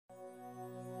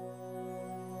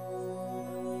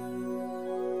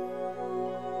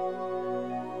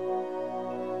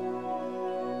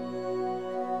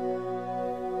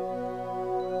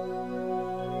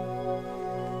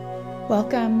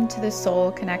Welcome to the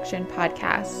Soul Connection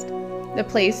Podcast, the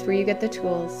place where you get the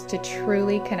tools to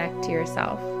truly connect to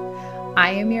yourself. I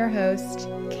am your host,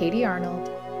 Katie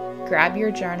Arnold. Grab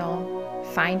your journal,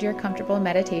 find your comfortable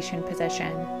meditation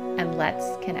position, and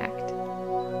let's connect.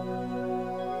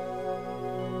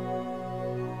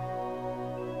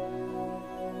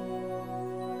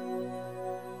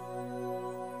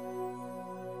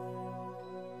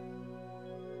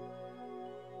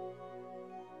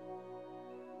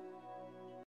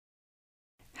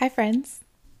 Hi, friends.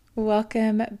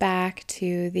 Welcome back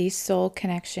to the Soul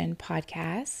Connection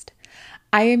Podcast.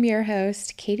 I am your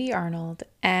host, Katie Arnold,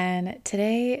 and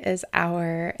today is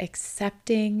our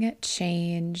Accepting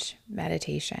Change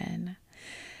meditation.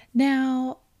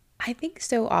 Now, I think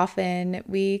so often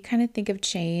we kind of think of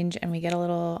change and we get a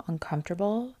little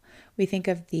uncomfortable. We think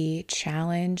of the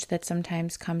challenge that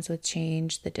sometimes comes with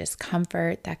change, the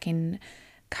discomfort that can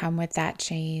come with that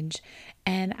change.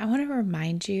 And I want to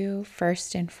remind you,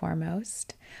 first and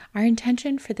foremost, our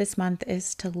intention for this month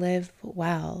is to live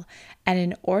well. And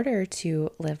in order to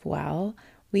live well,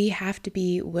 we have to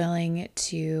be willing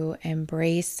to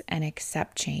embrace and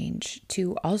accept change,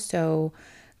 to also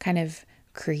kind of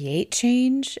create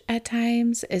change at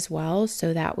times as well.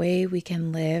 So that way we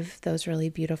can live those really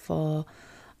beautiful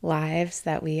lives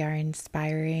that we are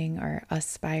inspiring or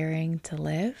aspiring to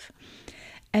live.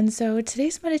 And so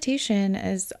today's meditation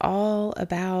is all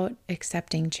about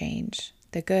accepting change,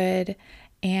 the good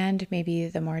and maybe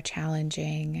the more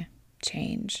challenging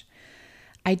change.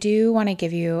 I do want to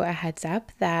give you a heads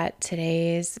up that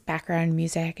today's background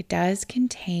music does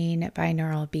contain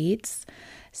binaural beats.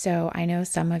 So I know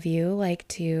some of you like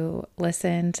to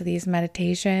listen to these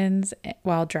meditations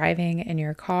while driving in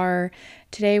your car.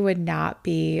 Today would not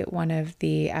be one of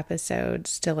the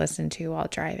episodes to listen to while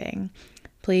driving.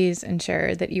 Please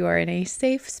ensure that you are in a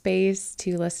safe space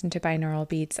to listen to binaural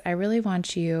beats. I really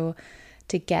want you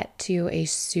to get to a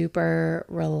super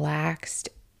relaxed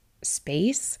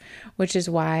space, which is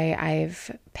why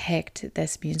I've picked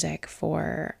this music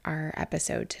for our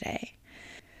episode today.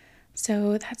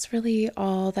 So that's really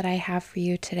all that I have for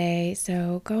you today.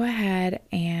 So go ahead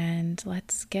and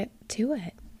let's get to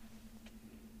it.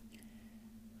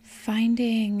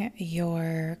 Finding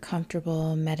your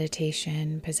comfortable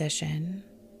meditation position.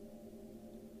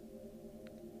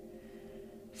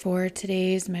 For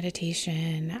today's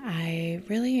meditation, I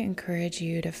really encourage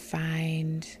you to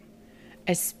find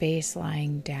a space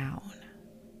lying down.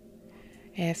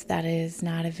 If that is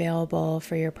not available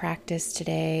for your practice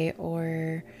today,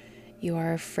 or you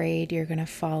are afraid you're going to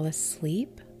fall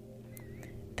asleep,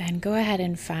 then go ahead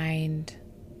and find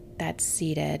that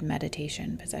seated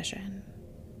meditation position.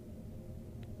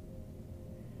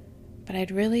 But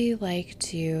I'd really like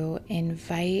to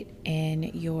invite in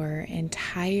your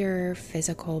entire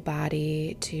physical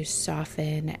body to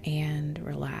soften and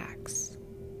relax.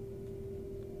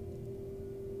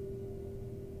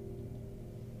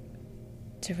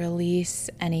 To release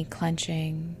any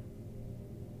clenching,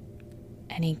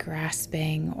 any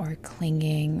grasping or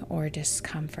clinging or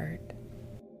discomfort.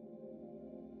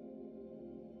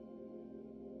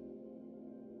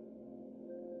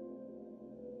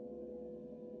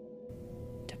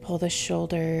 Pull the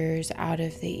shoulders out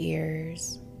of the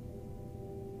ears.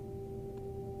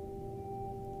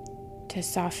 To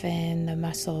soften the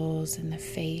muscles in the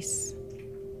face.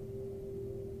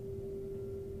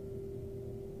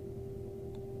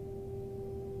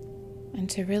 And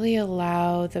to really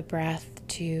allow the breath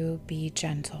to be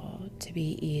gentle, to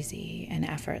be easy and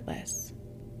effortless.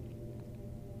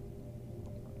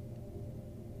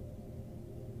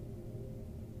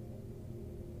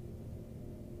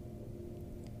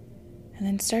 And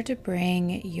then start to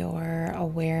bring your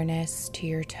awareness to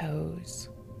your toes.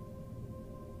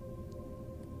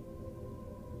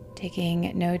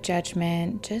 Taking no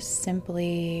judgment, just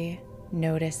simply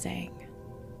noticing.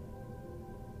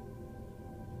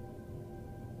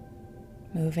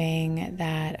 Moving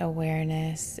that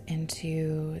awareness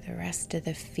into the rest of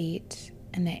the feet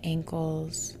and the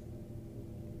ankles.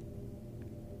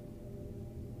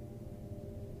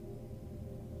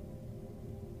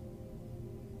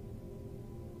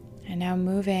 And now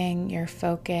moving your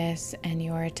focus and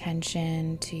your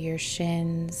attention to your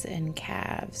shins and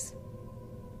calves.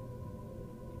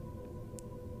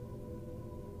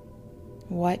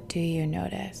 What do you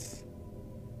notice?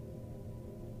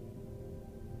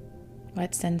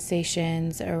 What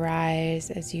sensations arise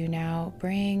as you now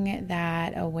bring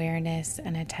that awareness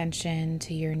and attention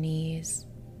to your knees?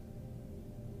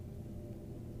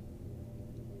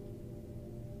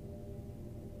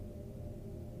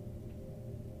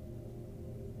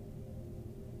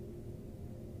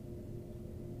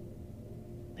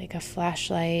 like a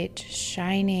flashlight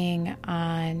shining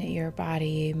on your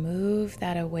body, move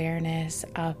that awareness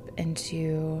up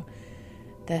into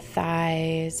the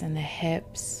thighs and the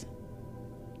hips.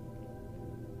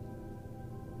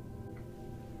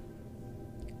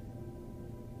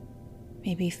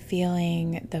 Maybe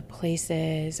feeling the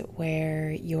places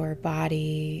where your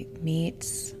body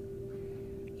meets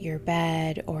your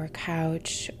bed or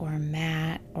couch or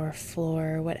mat or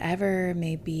floor, whatever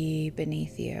may be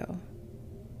beneath you.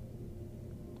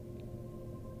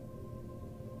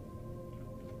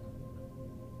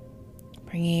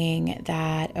 Bringing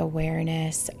that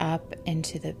awareness up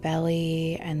into the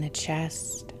belly and the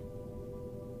chest.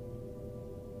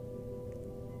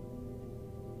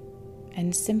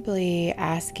 And simply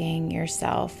asking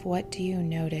yourself, what do you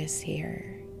notice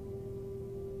here?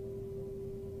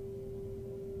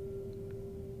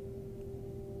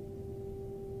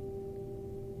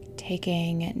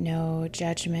 Taking no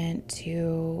judgment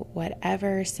to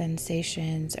whatever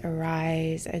sensations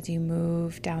arise as you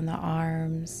move down the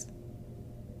arms,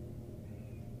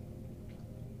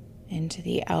 into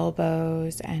the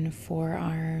elbows and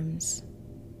forearms.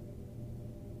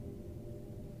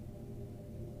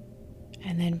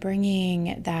 And then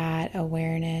bringing that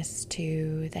awareness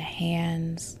to the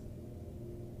hands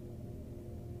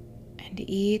and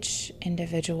each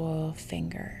individual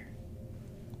finger.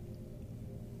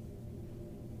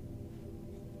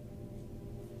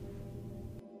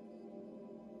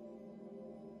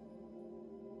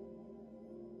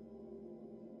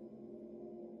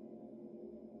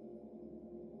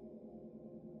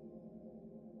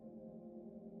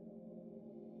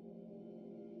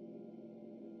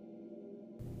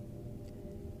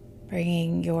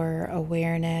 Bringing your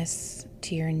awareness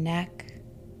to your neck,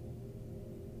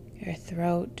 your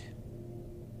throat,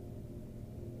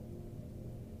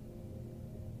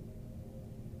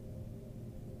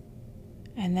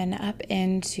 and then up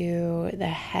into the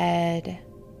head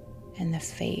and the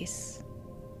face.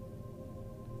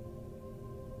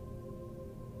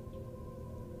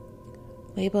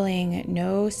 Labeling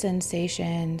no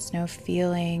sensations, no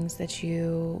feelings that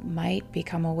you might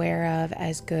become aware of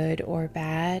as good or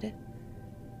bad.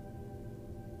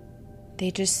 They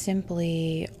just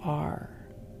simply are.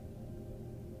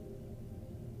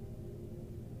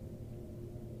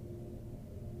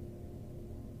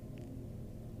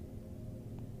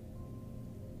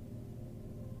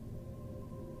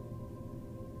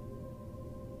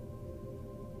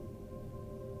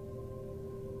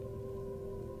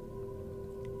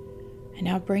 And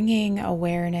now bringing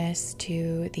awareness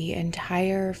to the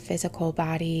entire physical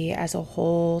body as a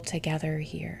whole together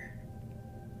here.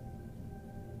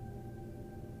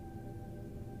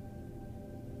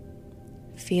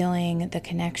 Feeling the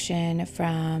connection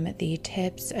from the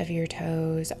tips of your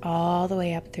toes all the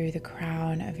way up through the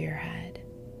crown of your head.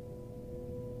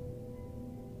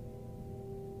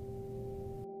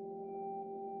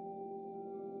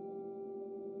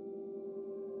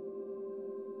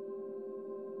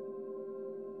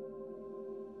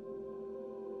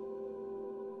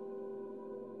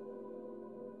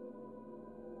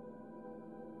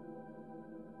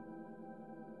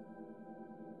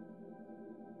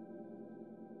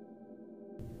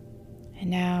 And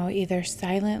now, either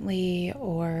silently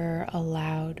or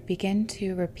aloud, begin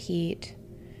to repeat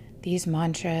these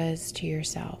mantras to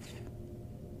yourself.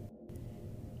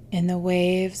 In the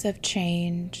waves of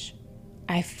change,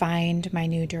 I find my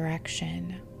new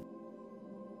direction.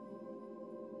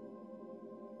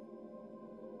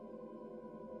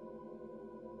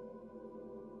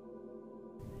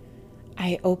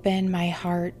 I open my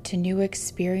heart to new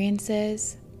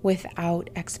experiences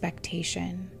without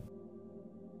expectation.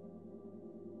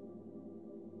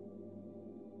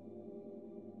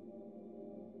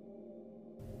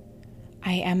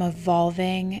 I am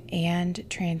evolving and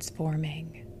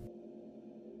transforming.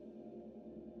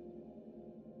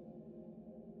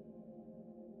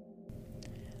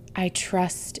 I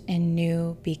trust in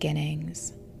new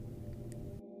beginnings.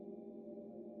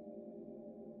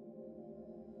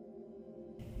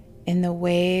 In the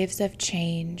waves of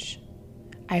change,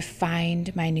 I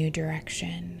find my new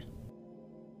direction.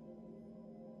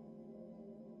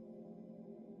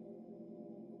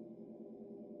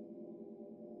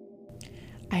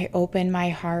 I open my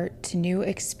heart to new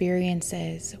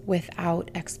experiences without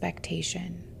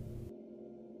expectation.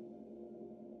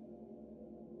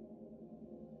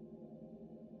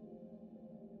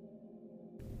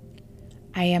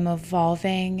 I am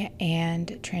evolving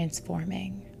and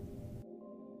transforming.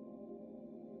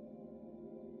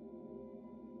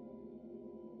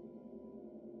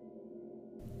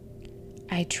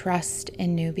 I trust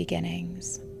in new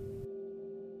beginnings.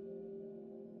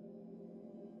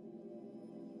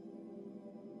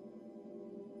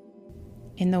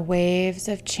 In the waves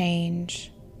of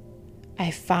change, I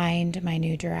find my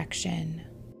new direction.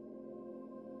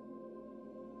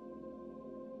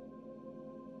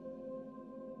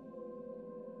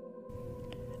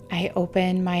 I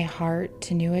open my heart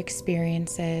to new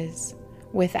experiences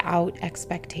without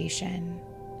expectation.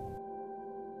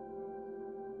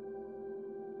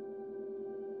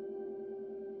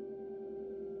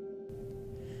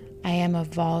 I am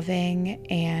evolving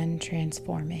and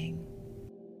transforming.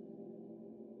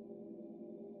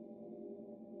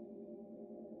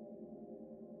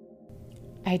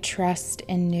 I trust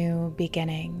in new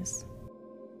beginnings.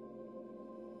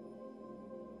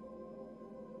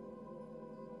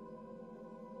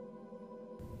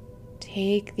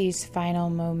 Take these final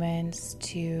moments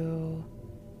to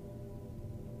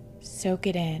soak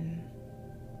it in,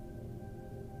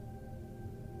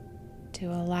 to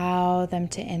allow them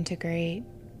to integrate.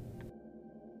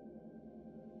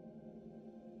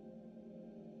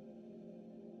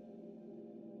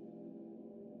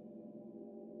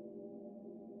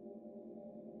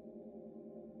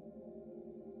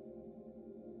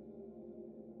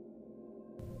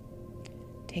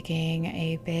 Taking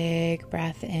a big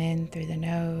breath in through the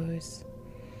nose.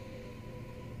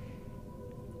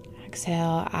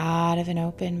 Exhale out of an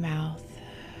open mouth.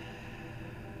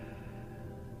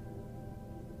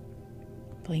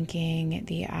 Blinking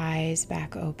the eyes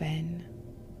back open.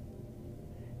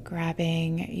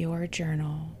 Grabbing your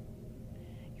journal.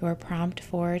 Your prompt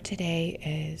for today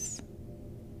is: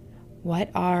 what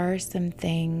are some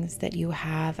things that you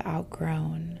have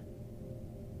outgrown?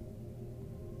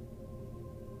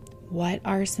 What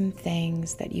are some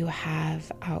things that you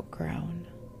have outgrown?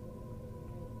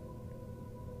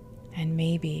 And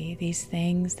maybe these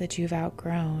things that you've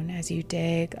outgrown, as you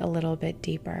dig a little bit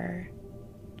deeper,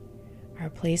 are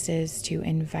places to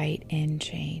invite in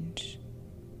change.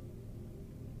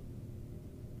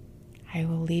 I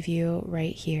will leave you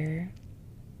right here.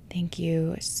 Thank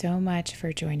you so much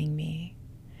for joining me.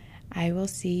 I will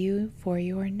see you for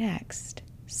your next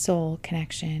soul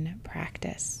connection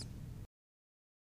practice.